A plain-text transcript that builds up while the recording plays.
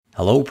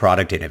Hello,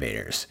 product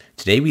innovators.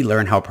 Today we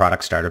learn how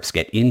product startups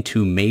get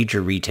into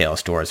major retail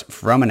stores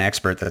from an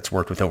expert that's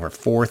worked with over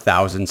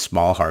 4,000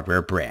 small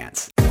hardware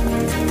brands.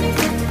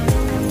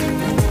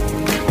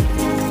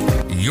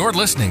 You're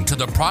listening to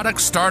the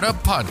Product Startup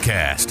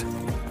Podcast,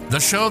 the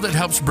show that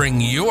helps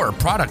bring your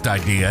product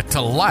idea to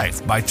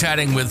life by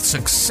chatting with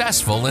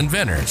successful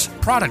inventors,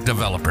 product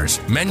developers,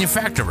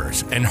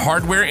 manufacturers, and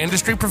hardware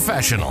industry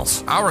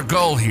professionals. Our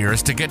goal here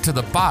is to get to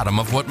the bottom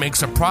of what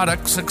makes a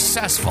product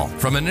successful,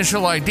 from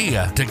initial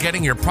idea to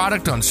getting your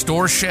product on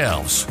store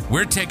shelves.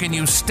 We're taking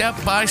you step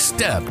by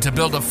step to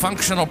build a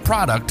functional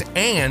product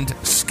and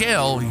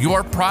scale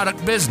your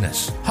product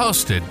business.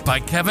 Hosted by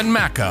Kevin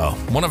Macko,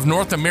 one of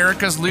North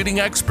America's leading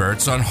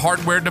experts on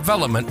hardware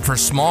development for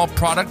small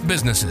product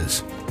businesses.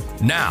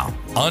 Now,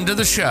 onto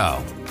the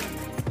show.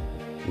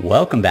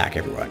 Welcome back,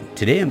 everyone.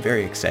 Today I'm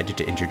very excited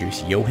to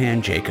introduce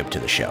Johan Jacob to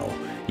the show.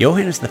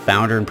 Johan is the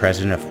founder and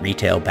president of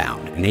Retail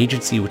Bound, an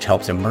agency which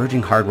helps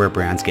emerging hardware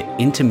brands get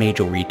into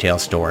major retail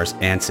stores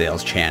and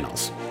sales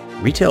channels.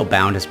 Retail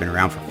Bound has been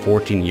around for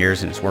 14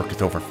 years and has worked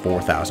with over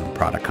 4,000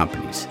 product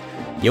companies.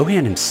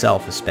 Johan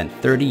himself has spent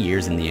 30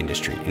 years in the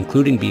industry,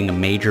 including being a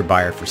major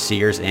buyer for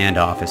Sears and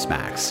Office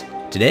Max.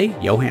 Today,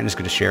 Johan is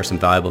going to share some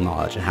valuable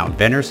knowledge on how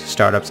inventors,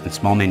 startups, and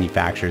small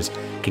manufacturers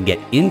can get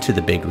into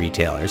the big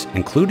retailers,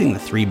 including the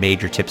 3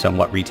 major tips on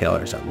what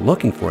retailers are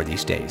looking for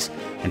these days,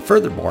 and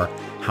furthermore,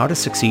 how to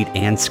succeed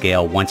and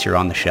scale once you're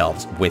on the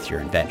shelves with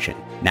your invention.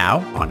 Now,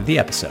 on to the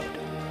episode.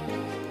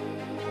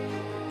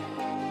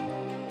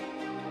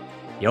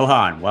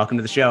 Johan, welcome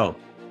to the show.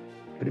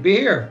 Good to be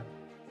here.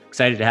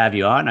 Excited to have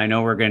you on. I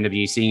know we're going to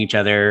be seeing each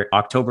other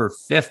October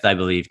 5th, I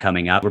believe,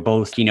 coming up. We're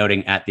both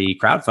keynoting at the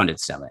Crowdfunded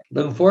Summit.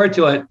 Looking forward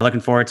to it. Looking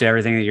forward to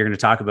everything that you're going to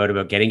talk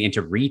about getting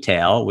into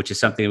retail, which is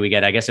something that we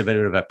get, I guess, a bit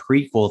of a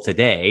prequel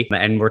today.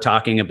 And we're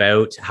talking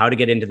about how to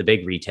get into the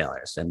big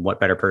retailers, and what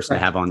better person to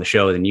have on the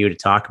show than you to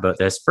talk about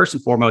this. First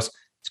and foremost,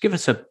 let's give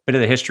us a bit of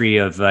the history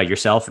of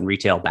yourself and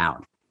Retail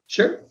Bound.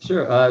 Sure.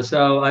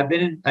 So I've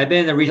been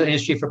in the retail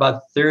industry for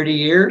about 30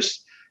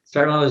 years.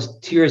 Started when I was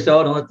 2 years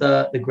old. Don't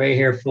let the gray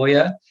hair fool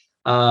you.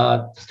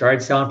 Started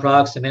selling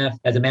products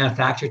as a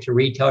manufacturer to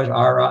retailers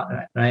all in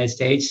the United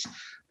States.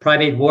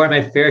 Probably made more than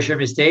my fair share of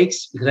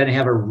mistakes because I didn't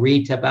have a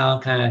retail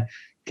bound kind of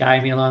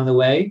guide me along the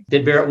way.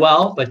 Did very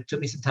well, but it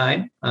took me some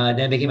time.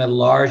 Then became a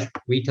large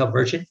retail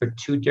merchant for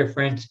 2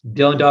 different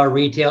billion-dollar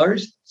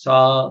retailers.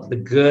 Saw the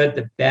good,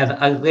 the bad,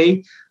 the ugly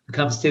when it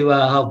comes to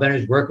how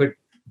vendors work with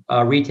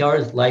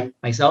retailers like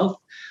myself.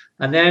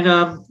 And then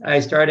I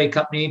started a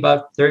company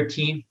about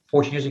 13,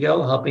 14 years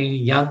ago, helping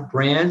young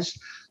brands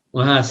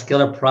learn how to scale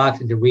their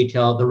products into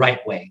retail the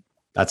right way.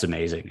 That's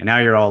amazing. And now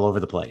you're all over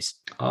the place.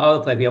 All over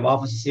the place. We have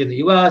offices here in the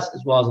U.S.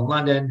 as well as in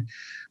London.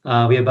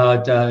 We have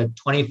about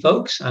 20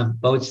 folks on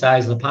both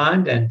sides of the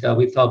pond, and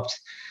we've helped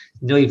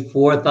nearly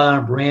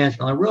 4,000 brands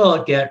around the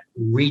world get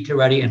retail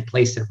ready and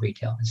placed in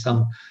retail in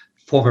some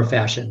form or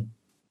fashion.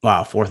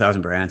 Wow,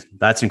 4,000 brands.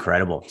 That's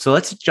incredible. So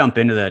let's jump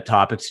into the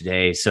topics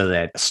today so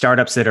that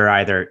startups that are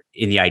either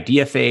in the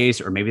idea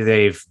phase, or maybe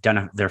they've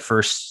done their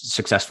first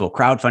successful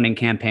crowdfunding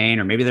campaign,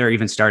 or maybe they're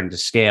even starting to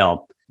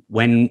scale.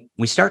 When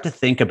we start to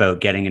think about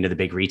getting into the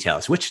big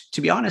retailers, which,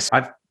 to be honest,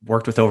 I've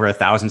worked with over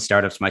 1,000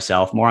 startups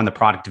myself, more on the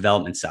product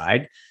development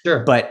side.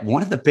 Sure. But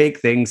one of the big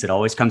things that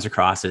always comes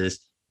across is,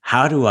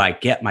 how do I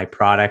get my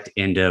product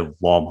into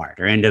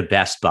Walmart or into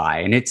Best Buy?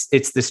 And it's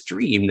this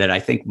dream that I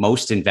think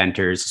most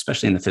inventors,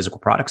 especially in the physical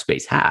product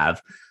space, have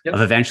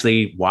of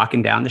eventually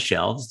walking down the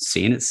shelves,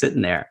 seeing it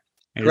sitting there.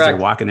 And as they're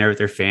walking there with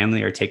their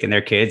family or taking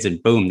their kids,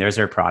 and boom, there's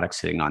their product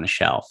sitting on the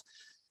shelf.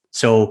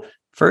 So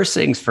first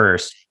things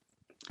first,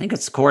 I think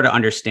it's core to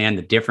understand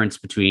the difference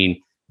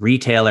between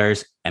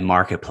retailers and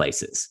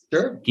marketplaces.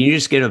 Sure. Can you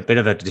just give a bit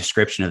of a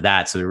description of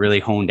that so we really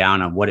hone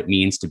down on what it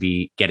means to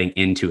be getting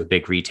into a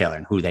big retailer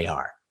and who they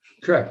are?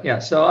 Correct. Yeah.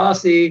 So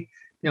obviously,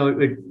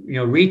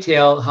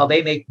 retail, how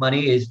they make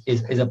money is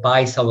a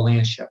buy-sell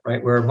relationship,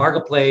 right? Where a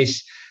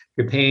marketplace,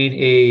 you're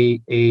paying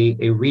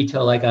a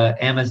retail like a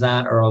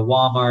Amazon or a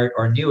Walmart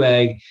or a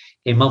Newegg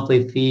a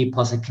monthly fee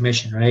plus a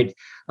commission, right?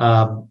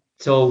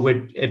 So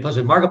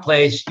with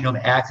marketplace, you have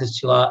access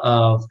to a lot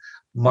of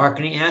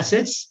marketing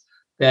assets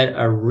that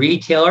a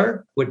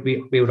retailer would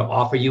be able to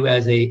offer you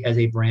as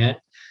a brand.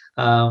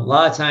 A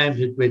lot of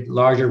times with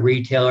larger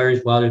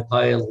retailers, while there's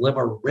probably a little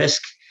more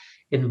risk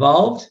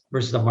involved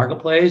versus a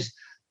marketplace,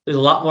 there's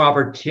a lot more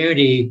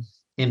opportunity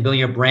in building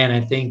your brand. I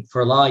think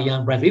for a lot of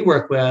young brands we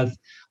work with, when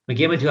we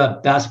get into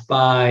a Best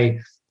Buy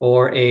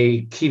or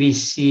a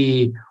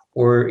QVC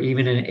or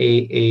even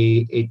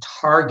a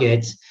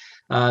Target,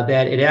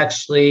 that it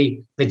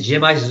actually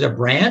legitimizes a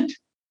brand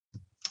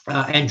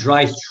and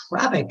drives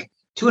traffic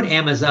to an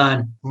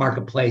Amazon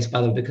marketplace,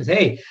 by the way, because,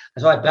 hey, I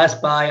saw at Best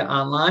Buy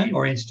online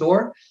or in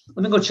store.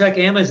 Let me go check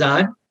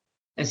Amazon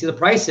and see the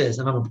prices.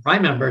 And I'm a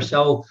Prime member.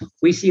 So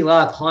we see a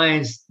lot of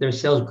clients, their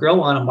sales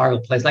grow on a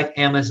marketplace like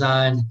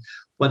Amazon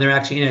when they're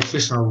actually in a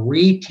traditional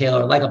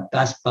retailer like a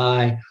Best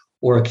Buy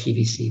or a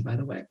QVC, by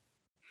the way.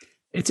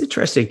 It's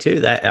interesting too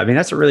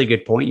that's a really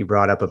good point you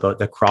brought up about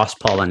the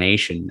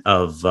cross-pollination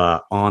of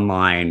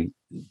online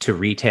to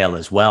retail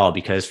as well,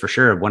 because for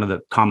sure, one of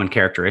the common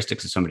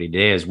characteristics of somebody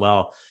today as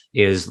well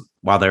is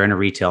while they're in a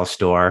retail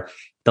store,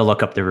 they'll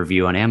look up the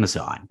review on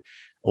Amazon.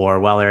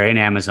 Or while they're in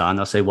Amazon,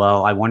 they'll say,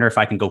 well, I wonder if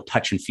I can go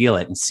touch and feel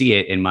it and see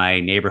it in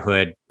my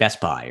neighborhood Best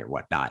Buy or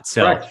whatnot.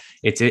 So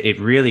it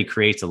really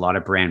creates a lot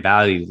of brand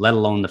value, let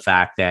alone the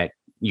fact that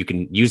you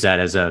can use that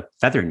as a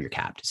feather in your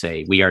cap to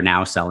say, we are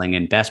now selling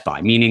in Best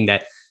Buy, meaning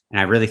that, and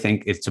I really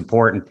think it's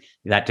important,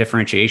 that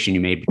differentiation you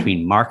made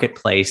between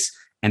marketplace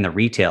and the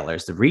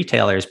retailers. The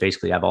retailers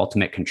basically have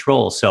ultimate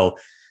control. So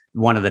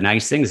one of the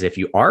nice things, if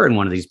you are in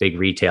one of these big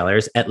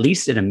retailers, at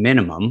least at a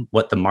minimum,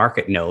 what the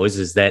market knows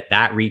is that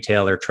that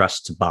retailer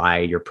trusts to buy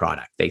your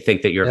product. They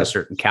think that you're of a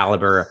certain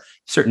caliber, a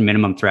certain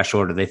minimum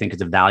threshold, or they think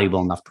it's a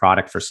valuable enough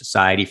product for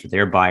society, for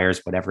their buyers,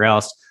 whatever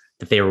else,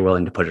 that they were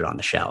willing to put it on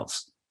the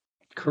shelves.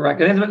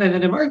 Correct. And then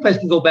the marketplace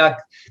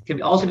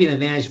can also be an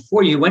advantage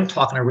for you when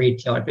talking to a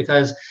retailer,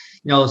 because,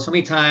 so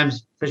many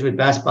times, especially with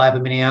Best Buy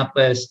in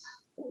Minneapolis,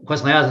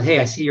 question I ask, hey,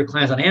 I see your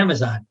clients on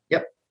Amazon.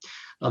 Yep.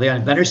 Are they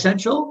on Vendor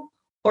Central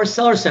or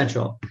Seller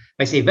Central? If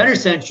I say Vendor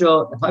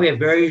Central, it'll probably a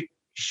very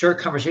short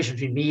conversation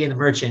between me and the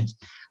merchant,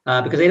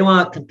 because they don't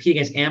want to compete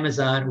against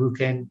Amazon, who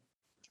can,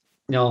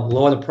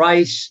 lower the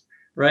price,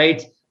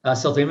 right?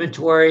 Sell the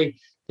inventory.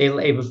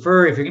 They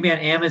prefer, if you're going to be on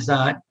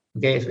Amazon,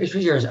 okay,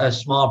 especially if you're a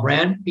small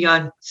brand, be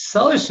on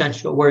Seller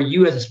Central, where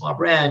you as a small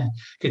brand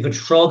can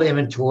control the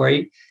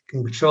inventory,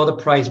 can control the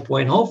price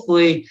point,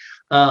 hopefully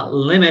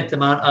limit the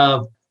amount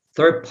of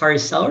third-party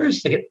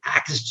sellers to get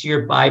access to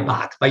your buy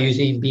box by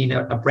being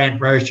a brand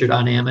registered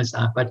on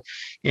Amazon. But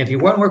if you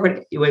want to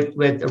work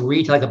with a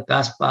retail like a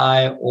Best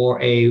Buy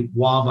or a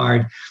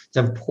Walmart, it's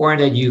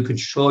important that you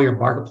control your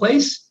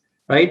marketplace,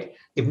 right?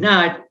 If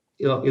not,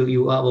 you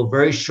have a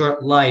very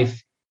short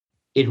life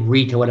in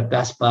retail at a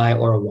Best Buy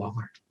or a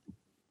Walmart.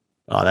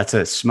 Oh, that's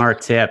a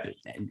smart tip.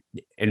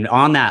 And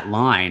on that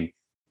line,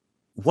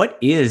 what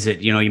is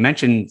it? You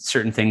mentioned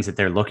certain things that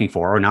they're looking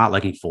for or not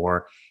looking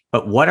for,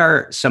 but what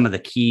are some of the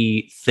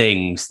key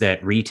things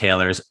that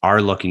retailers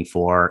are looking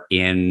for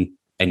in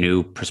a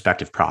new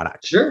prospective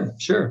product?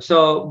 Sure.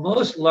 So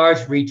most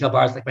large retail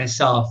buyers like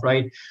myself,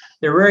 right,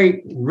 they're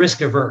very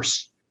risk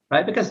averse,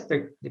 right? Because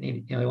they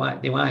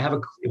want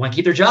to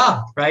keep their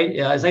job, right?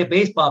 It's like a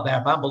baseball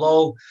bat. If I'm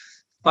below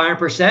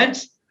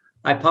 5%,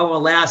 I probably will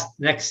last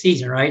next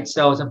season, right?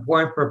 So it's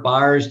important for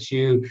buyers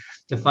to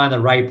find the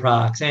right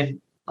products.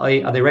 And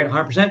are they right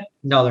 100%?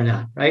 No, they're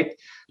not, right?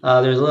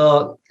 There's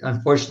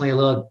unfortunately, a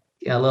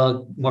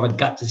little more of a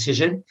gut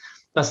decision.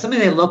 But something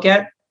they look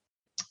at,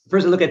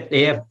 first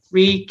they have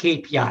 3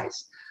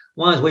 KPIs.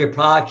 One is where your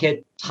product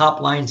hit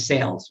top line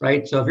sales,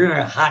 right? So if you're in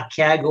a hot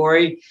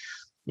category,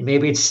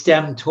 maybe it's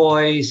STEM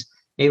toys,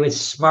 maybe it's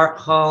smart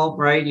home,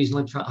 right? Using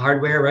electronic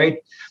hardware, right?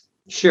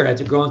 Sure,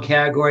 that's a growing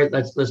category.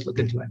 Let's look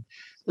into it.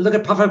 Look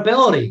at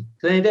profitability.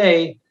 At the end of the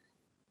day,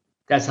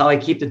 that's how they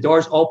keep the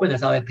doors open.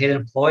 That's how they pay the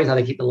employees, how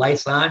they keep the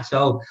lights on.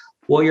 So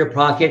will your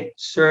product hit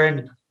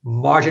certain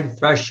margin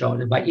threshold?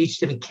 And by each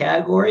different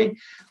category,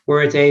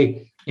 where it's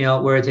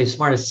a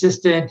smart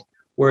assistant,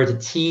 where it's a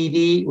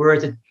TV, where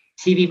it's a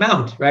TV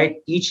mount, right?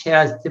 Each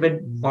has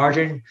different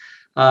margin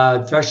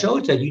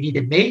thresholds that you need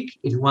to make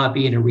if you want to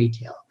be in a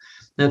retail.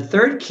 The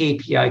third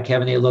KPI,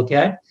 Kevin, they look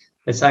at,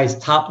 besides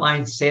top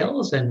line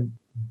sales and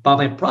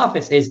bottom line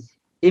profits, is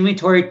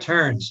inventory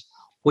turns,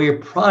 where your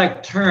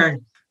product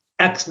turn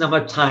X number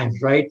of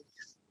times, right?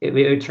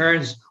 It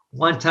turns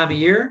one time a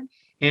year,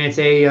 and it's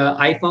a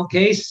iPhone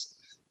case,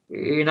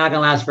 you're not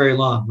going to last very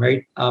long,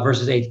 right?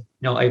 Versus a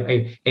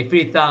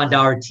 $50,000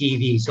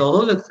 TV. So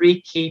those are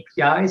 3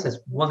 KPIs. That's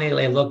one thing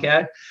they look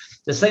at.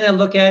 The second they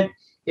look at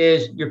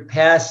is your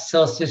past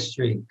sales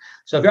history.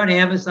 So if you're on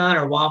Amazon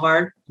or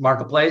Walmart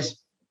Marketplace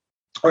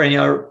or any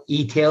other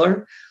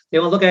e-tailer, they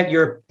will look at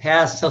your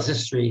past sales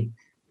history.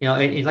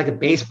 In like a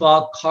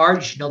baseball card,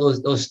 you should know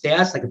those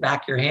stats like the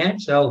back of your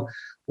hand. So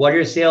what are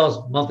your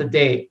sales month to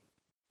date,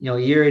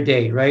 year to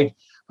date, right?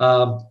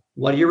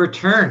 What are your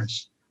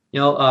returns?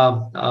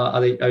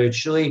 Are they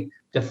truly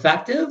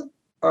defective,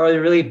 or are they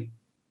really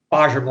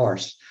buyer's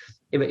remorse?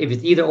 If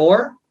it's either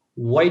or,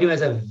 what are you doing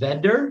as a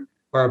vendor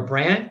or a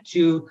brand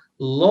to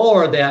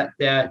lower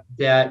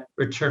that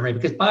return rate?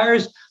 Because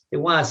buyers, they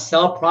want to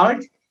sell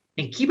product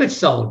and keep it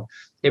sold.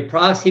 Their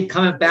products keep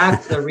coming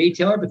back to the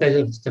retailer because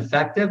it's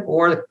defective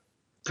or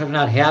because they're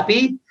not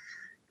happy.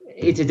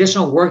 It's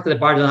additional work that the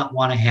buyer does not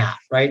want to have,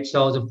 right?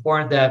 So it's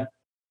important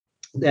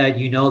that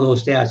you know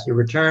those stats, your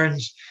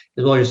returns,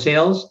 as well as your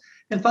sales.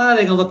 And finally,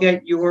 they can look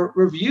at your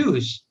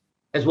reviews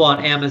as well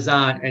on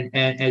Amazon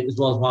and as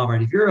well as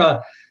Walmart. If you're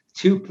a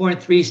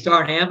 2.3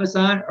 star on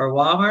Amazon or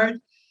Walmart,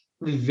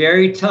 it'll be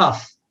very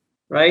tough,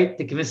 right,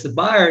 to convince the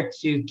buyer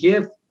to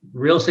give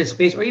real estate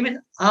space or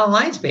even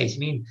online space. I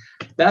mean,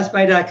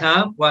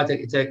 BestBuy.com, well,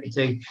 it's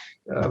a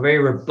very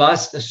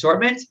robust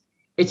assortment.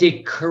 It's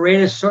a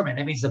curated assortment.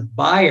 That means the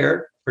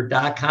buyer for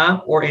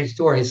 .com or in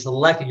store has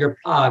selected your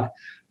product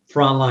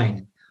for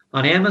online.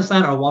 On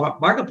Amazon or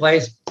Walmart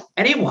Marketplace,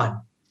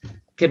 anyone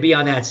can be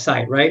on that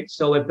site, right?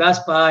 So with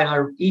Best Buy and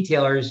our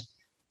e-tailers,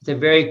 it's a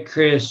very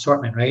curated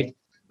assortment, right?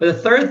 But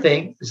the third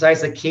thing,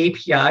 besides the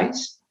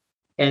KPIs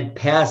and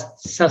past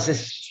sales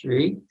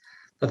history,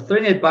 the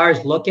third thing that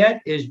buyers look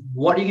at is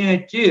what are you going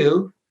to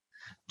do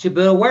to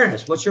build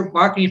awareness? What's your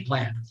marketing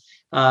plan?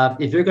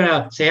 If you're going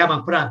to say, I'm going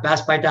to put on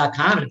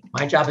bestbuy.com and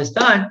my job is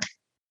done,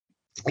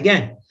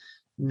 again,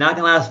 not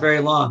going to last very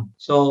long.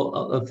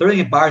 So the third thing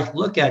that buyers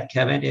look at,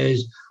 Kevin,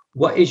 is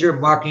what is your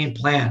marketing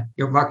plan,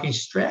 your marketing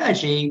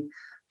strategy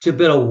to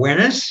build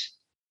awareness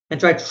and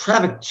drive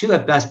traffic to a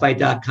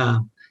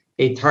bestbuy.com,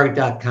 a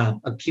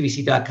target.com, a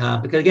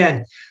qvc.com. Because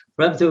again,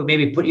 for them to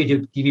maybe put you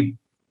to give you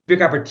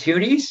big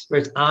opportunities,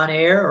 whether it's on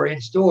air or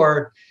in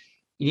store,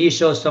 you need to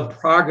show some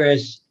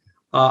progress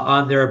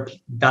on their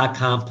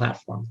 .com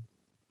platform.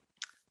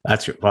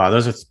 Wow.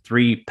 Those are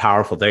three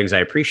powerful things. I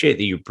appreciate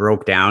that you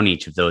broke down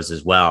each of those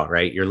as well,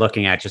 right? You're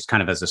looking at just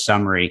kind of as a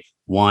summary,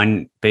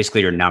 one,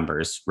 basically your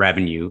numbers,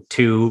 revenue,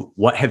 two,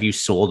 what have you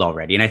sold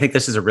already? And I think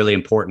this is a really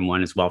important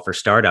one as well for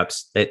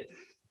startups.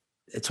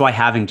 That's why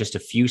having just a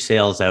few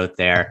sales out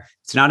there,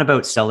 it's not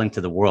about selling to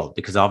the world,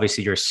 because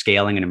obviously you're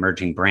scaling an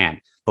emerging brand.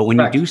 But when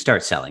you do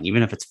start selling,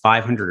 even if it's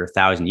 500 or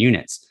 1,000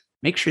 units,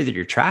 make sure that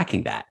you're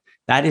tracking that.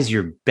 That is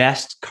your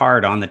best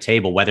card on the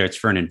table, whether it's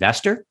for an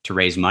investor to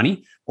raise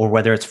money or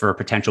whether it's for a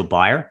potential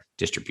buyer,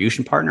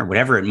 distribution partner,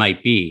 whatever it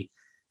might be.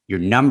 Your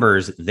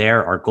numbers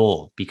there are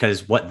gold,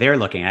 because what they're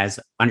looking at is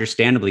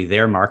understandably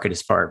their market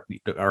is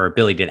our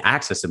ability to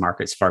access the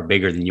market is far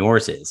bigger than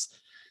yours is.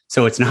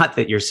 So it's not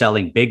that you're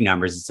selling big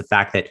numbers. It's the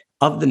fact that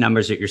of the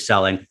numbers that you're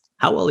selling,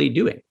 how well are you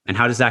doing? And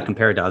how does that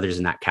compare to others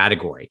in that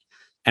category?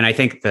 And I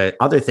think the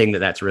other thing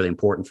that's really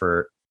important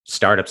for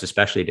startups,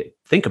 especially to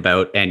think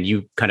about, and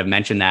you kind of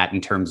mentioned that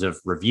in terms of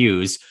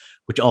reviews,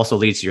 which also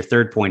leads to your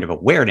third point of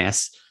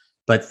awareness.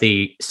 But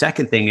the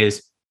second thing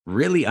is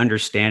really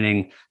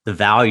understanding the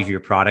value of your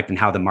product and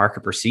how the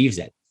market perceives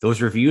it.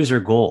 Those reviews are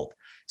gold.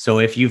 So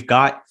if you've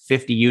got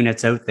 50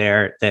 units out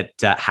there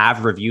that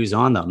have reviews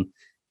on them,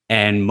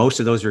 and most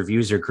of those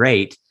reviews are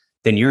great,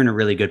 then you're in a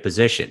really good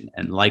position.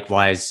 And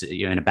likewise,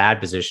 you're in a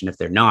bad position if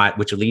they're not,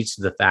 which leads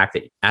to the fact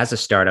that as a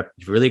startup,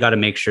 you've really got to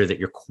make sure that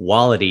your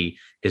quality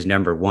is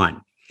number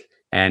one.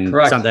 And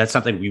that's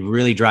something we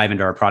really drive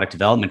into our product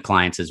development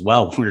clients as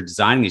well. When we're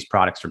designing these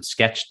products from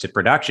sketch to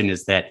production,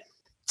 is that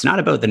it's not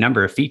about the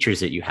number of features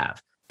that you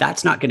have.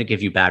 That's not going to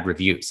give you bad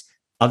reviews.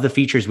 Of the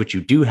features which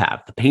you do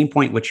have, the pain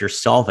point which you're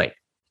solving,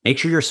 make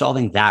sure you're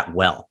solving that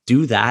well.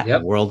 Do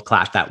that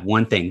world-class, that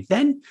one thing.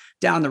 Then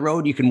down the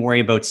road, you can worry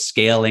about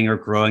scaling or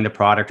growing the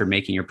product or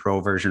making your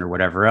pro version or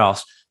whatever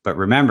else. But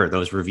remember,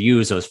 those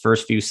reviews, those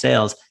first few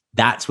sales,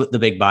 that's what the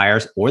big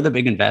buyers or the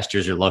big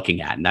investors are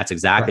looking at. And that's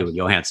exactly what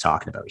Johan's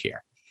talking about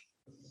here.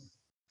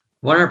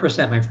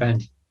 100%, my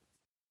friend.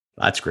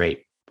 That's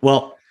great.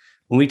 Well,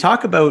 when we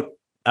talk about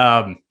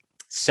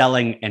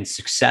selling and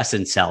success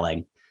in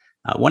selling,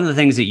 one of the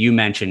things that you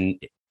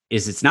mentioned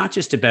is it's not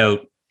just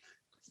about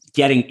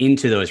getting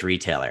into those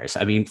retailers.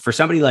 I mean, for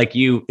somebody like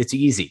you, it's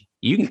easy.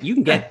 You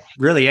can get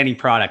really any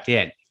product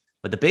in.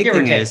 But the big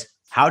thing is,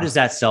 how does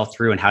that sell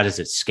through and how does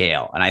it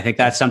scale? And I think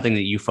that's something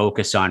that you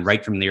focus on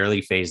right from the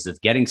early phases of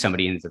getting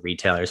somebody into the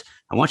retailers.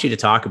 I want you to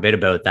talk a bit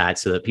about that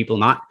so that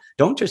people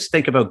don't just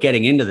think about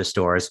getting into the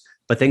stores,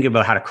 but think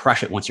about how to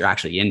crush it once you're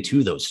actually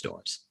into those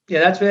stores.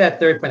 Yeah, that's really that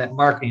third point, that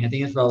marketing. I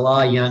think it's where a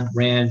lot of young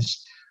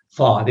brands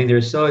fall. I think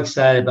they're so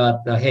excited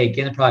about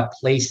getting the product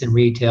placed in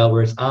retail,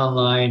 where it's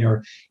online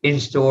or in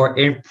store,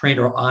 in print,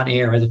 or on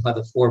air, as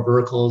the four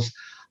verticals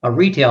of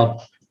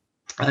retail.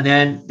 And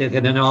then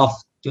they're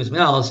off doing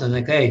something else, and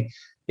they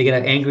get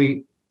an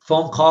angry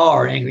phone call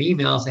or an angry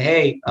email and say,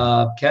 hey,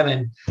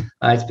 Kevin,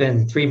 it's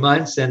been 3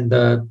 months and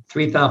the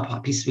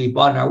 3,000 pieces we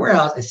bought in our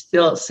warehouse is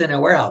still sitting in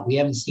our warehouse. We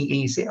haven't seen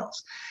any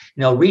sales.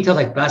 Retail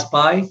like Best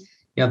Buy,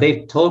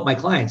 they've told my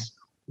clients,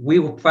 we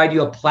will provide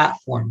you a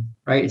platform,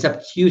 right? It's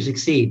up to you to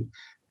succeed.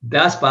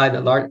 Best Buy,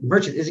 the large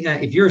merchant, isn't going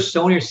to, if you're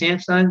Sony or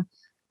Samsung,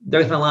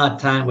 they're going to spend a lot of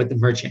time with the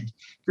merchant.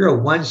 If you're a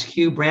one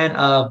SKU brand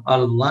out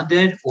of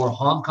London or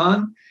Hong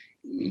Kong,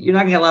 you're not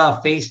going to get a lot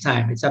of face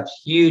time. It's up to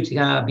you to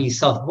kind of be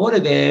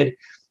self-motivated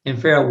and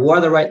figure out what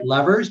are the right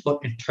levers,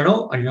 both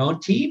internal on your own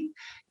team,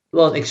 as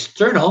well as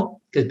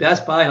external, because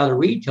Best Buy and other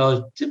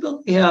retailers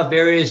typically have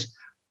various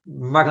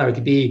marketing. It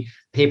could be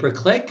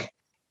pay-per-click,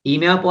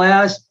 email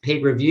blast,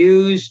 paid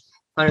reviews,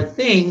 other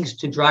things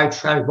to drive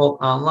traffic both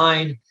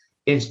online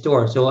in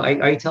store. So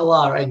I tell a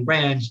lot of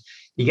brands,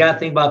 you got to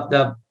think about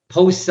the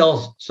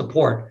post-sales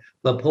support,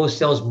 the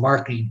post-sales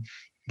marketing.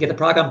 Get the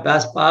product on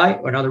Best Buy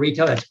or another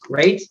retailer, that's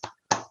great.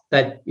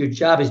 That your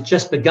job has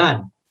just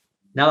begun.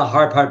 Now the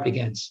hard part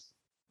begins.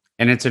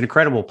 And it's an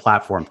incredible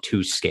platform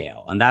to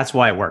scale. And that's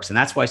why it works. And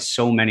that's why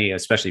so many,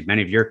 especially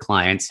many of your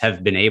clients,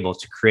 have been able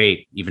to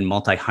create even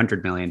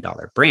multi-$100 million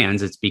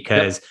brands. It's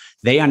because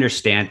they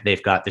understand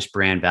they've got this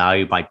brand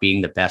value by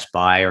being the Best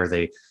Buy or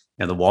the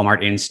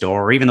Walmart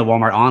in-store or even the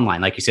Walmart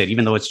online. Like you said,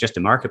 even though it's just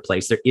a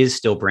marketplace, there is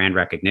still brand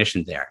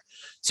recognition there.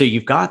 So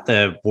you've got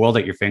the world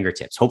at your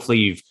fingertips. Hopefully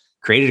you've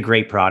created a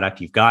great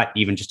product. You've got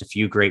even just a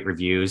few great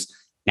reviews.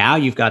 Now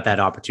you've got that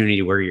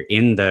opportunity where you're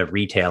in the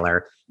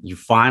retailer. You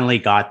finally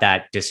got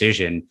that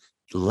decision.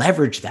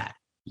 Leverage that.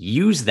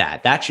 use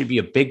that. That should be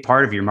a big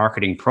part of your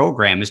marketing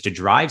program, is to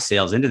drive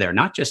sales into there,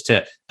 not just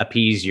to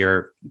appease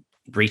your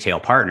retail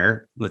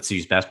partner. Let's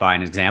use Best Buy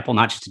as an example,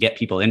 not just to get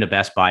people into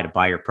Best Buy to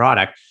buy your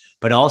product,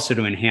 but also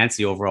to enhance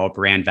the overall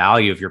brand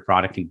value of your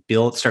product and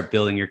start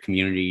building your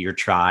community, your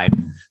tribe,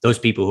 those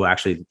people who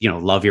actually,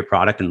 love your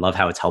product and love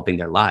how it's helping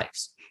their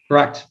lives.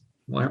 Correct.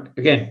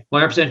 Again,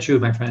 100% true,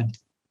 my friend.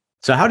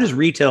 So how does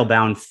Retail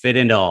Bound fit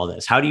into all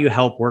this? How do you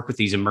help work with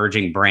these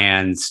emerging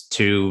brands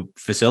to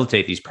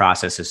facilitate these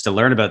processes, to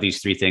learn about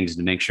these three things,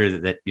 to make sure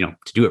that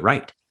to do it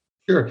right?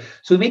 Sure.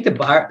 So we make the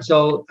buyer.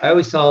 So I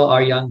always tell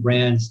our young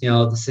brands,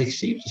 the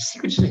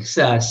secret to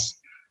success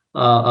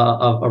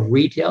of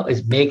retail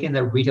is making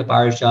the retail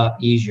buyer's job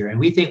easier, and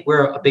we think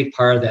we're a big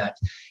part of that.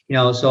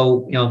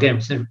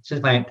 Again, since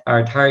our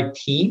entire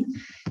team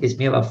is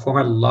made up of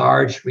former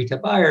large retail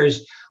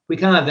buyers, we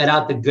kind of vet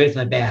out the good from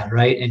the bad,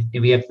 right? And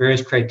we have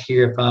various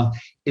criteria from: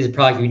 is the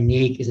product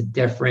unique? Is it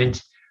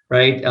different?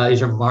 Right? Is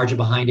there margin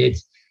behind it?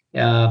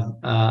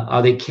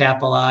 Are they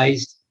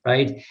capitalized?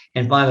 Right?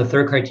 And finally, the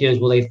third criteria is: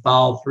 will they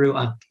follow through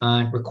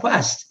on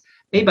requests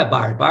made by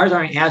buyers? Buyers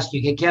aren't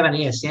asking you, "Hey, Kevin, I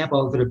need a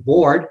sample for the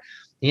board."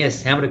 They need a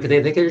sample because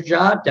they get their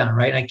job done,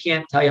 right? And I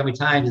can't tell you how many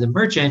times as a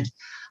merchant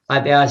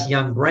I've asked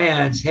young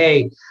brands,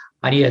 "Hey,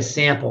 I need a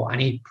sample. I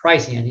need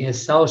pricing. I need a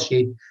sell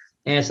sheet,"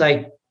 and it's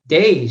like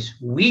days,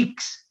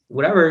 weeks,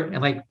 whatever.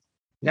 I'm like, in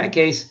that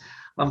case,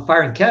 I'm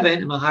firing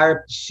Kevin. I'm gonna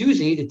hire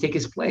Susie to take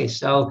his place.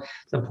 So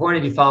it's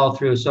important to follow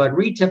through. So at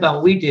Retail Bound,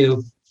 what we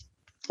do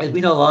is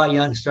we know a lot of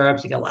young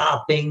startups. They got a lot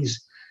of things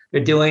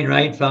they're doing,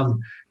 right? From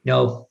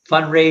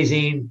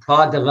fundraising,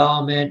 product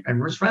development, and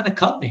we're just running the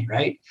company,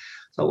 right?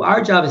 So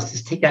our job is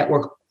to take that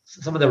work,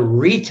 some of the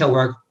retail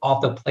work,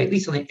 off the plate, at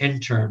least on the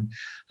interim.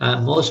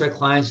 Most of our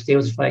clients stay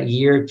with us for a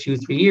year, 2,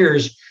 3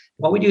 years.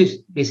 What we do is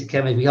basically,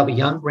 Kevin, is we help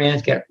young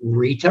brands get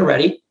retail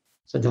ready.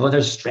 So develop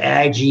their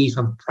strategies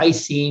from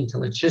pricing to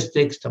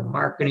logistics to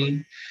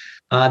marketing.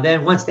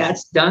 Then once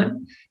that's done,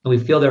 and we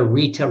feel they're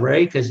retail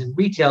ready, because in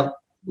retail,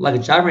 like a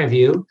job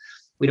interview,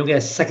 we don't get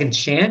a second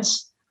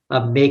chance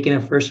of making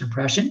a first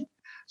impression.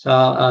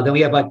 So then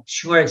we have about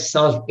 200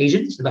 sales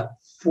agents, about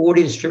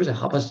 40 distributors that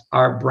help us,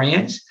 our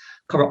brands,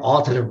 cover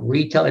all types of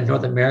retail in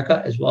North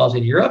America as well as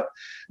in Europe.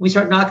 We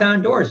start knocking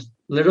on doors,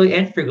 literally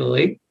and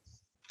figuratively.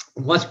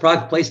 Once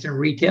product placed in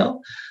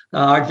retail,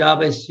 our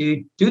job is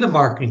to do the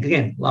marketing.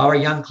 Again, a lot of our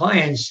young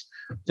clients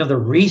have the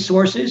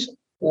resources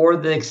or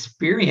the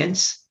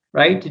experience,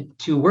 right,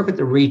 to work with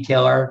the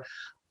retailer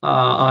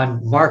on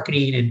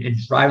marketing and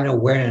driving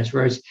awareness,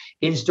 whereas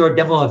in-store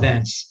demo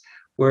events,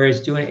 whereas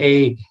doing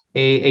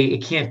a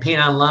campaign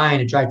online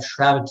to drive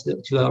traffic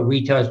to a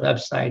retailer's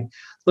website.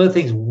 One of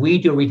the things we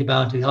do at Retail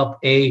Bound to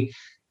help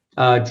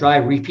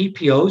drive repeat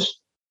POs,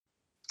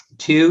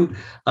 to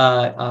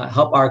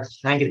help our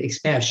client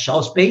expand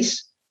shelf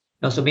space.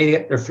 So maybe they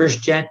get their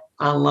first gen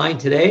online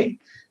today.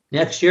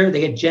 Next year,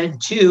 they get Gen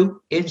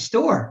 2 in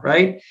store,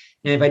 right?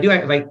 And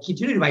if I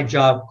continue my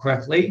job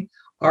correctly,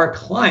 our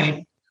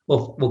client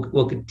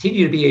will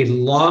continue to be a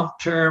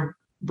long-term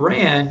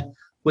brand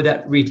with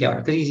that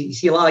retailer. Because you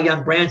see a lot of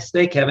young brands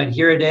today, Kevin,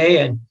 here today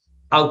and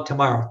out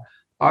tomorrow.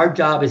 Our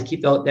job is to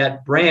keep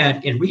that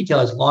brand in retail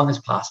as long as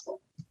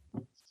possible.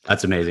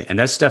 That's amazing. And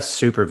that stuff's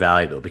super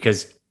valuable,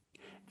 because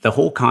the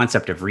whole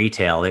concept of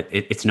retail,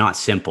 it's not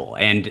simple.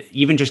 And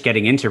even just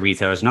getting into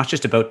retail is not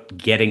just about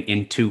getting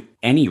into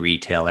any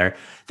retailer.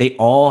 They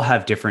all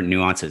have different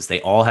nuances.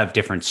 They all have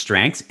different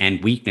strengths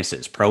and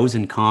weaknesses, pros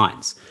and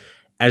cons,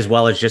 as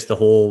well as just the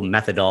whole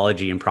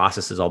methodology and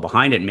processes all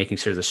behind it, and making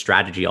sure the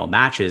strategy all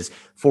matches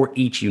for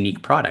each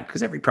unique product,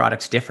 because every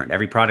product's different.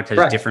 Every product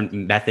has different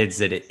methods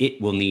that it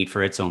will need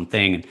for its own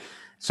thing.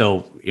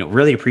 So,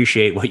 really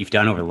appreciate what you've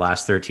done over the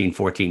last 13,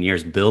 14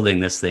 years,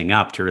 building this thing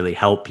up to really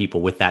help people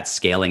with that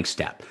scaling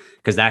step,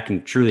 because that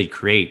can truly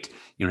create,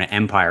 an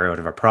empire out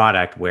of a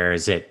product,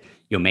 whereas it,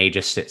 may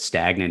just sit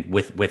stagnant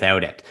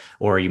without it,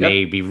 or you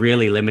may be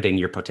really limiting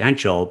your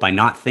potential by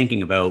not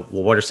thinking about,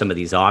 well, what are some of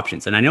these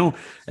options? And I know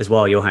as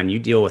well, Johan, you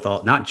deal with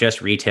not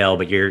just retail,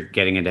 but you're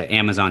getting into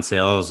Amazon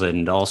sales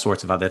and all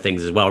sorts of other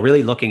things as well,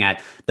 really looking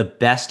at the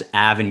best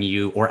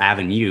avenue or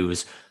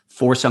avenues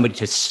for somebody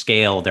to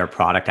scale their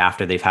product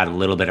after they've had a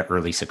little bit of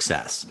early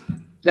success.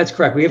 That's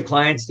correct. We have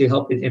clients to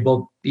help in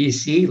both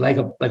B2C, like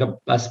a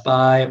Best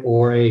Buy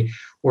or a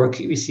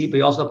QVC, but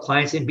we also have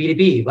clients in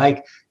B2B,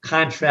 like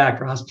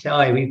contract or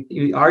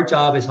hospitality. Our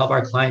job is help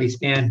our client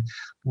expand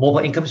mobile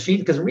income stream,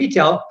 because in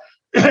retail,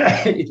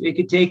 it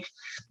could take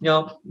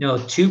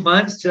 2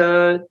 months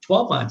to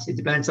 12 months. It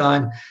depends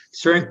on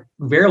certain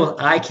variables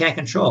I can't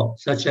control,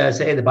 such as,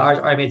 say, the buyer's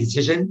already made a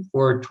decision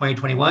for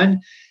 2021,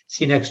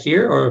 see next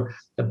year, or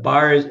the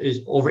buyer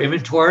is over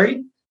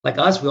inventory. Like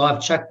us, we all have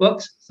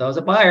checkbooks. So as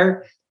a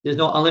buyer, there's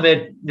no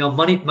unlimited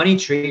money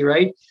tree,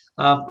 right?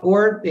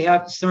 Or they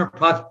have similar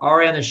products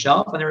already on the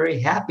shelf and they're very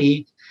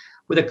happy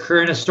with the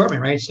current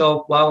assortment, right?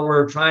 So while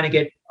we're trying to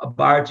get a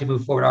buyer to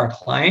move forward, our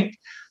client,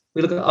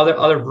 we look at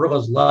other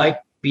verticals like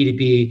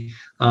B2B.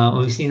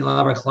 We've seen a lot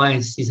of our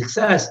clients see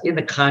success in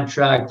the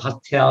contract,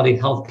 hospitality,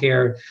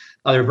 healthcare,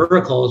 other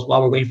verticals,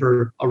 while we're waiting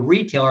for a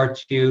retailer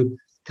to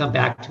come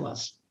back to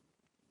us.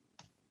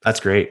 That's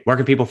great. Where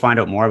can people find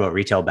out more about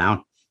Retail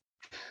Bound?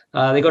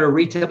 They go to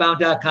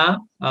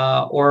retailbound.com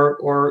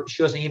or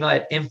shoot us an email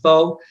at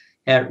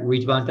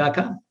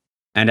info@retailbound.com.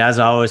 And as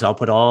always, I'll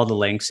put all the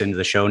links into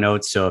the show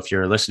notes. So if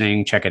you're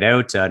listening, check it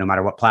out, no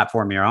matter what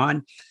platform you're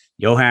on.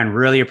 Johan,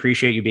 really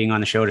appreciate you being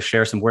on the show to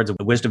share some words of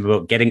wisdom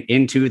about getting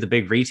into the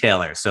big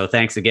retailers. So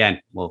thanks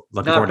again. We'll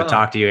looking forward to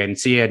talk to you and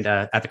see you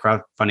at the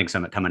Crowdfunding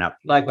Summit coming up.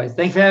 Likewise.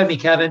 Thanks for having me,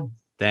 Kevin.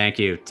 Thank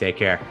you. Take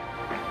care.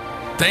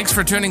 Thanks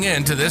for tuning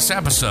in to this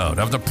episode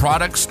of the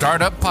Product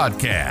Startup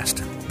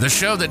Podcast, the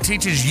show that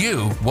teaches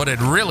you what it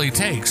really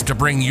takes to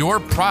bring your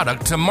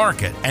product to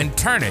market and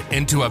turn it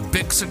into a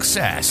big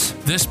success.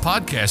 This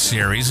podcast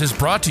series is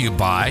brought to you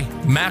by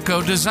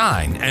Mako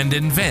Design and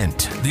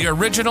Invent, the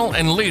original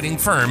and leading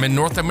firm in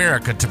North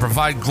America to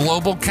provide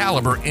global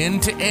caliber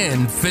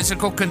end-to-end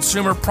physical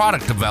consumer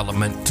product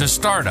development to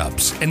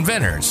startups,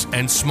 inventors,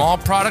 and small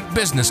product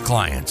business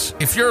clients.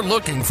 If you're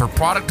looking for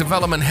product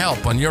development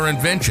help on your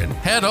invention,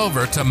 head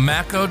over to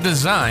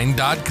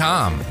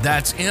makodesign.com.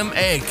 That's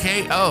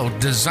MAKO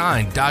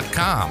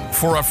design.com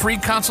for a free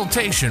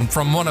consultation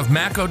from one of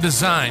Mako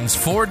Design's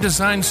 4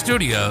 design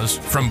studios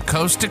from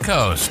coast to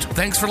coast.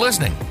 Thanks for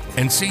listening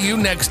and see you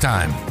next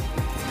time.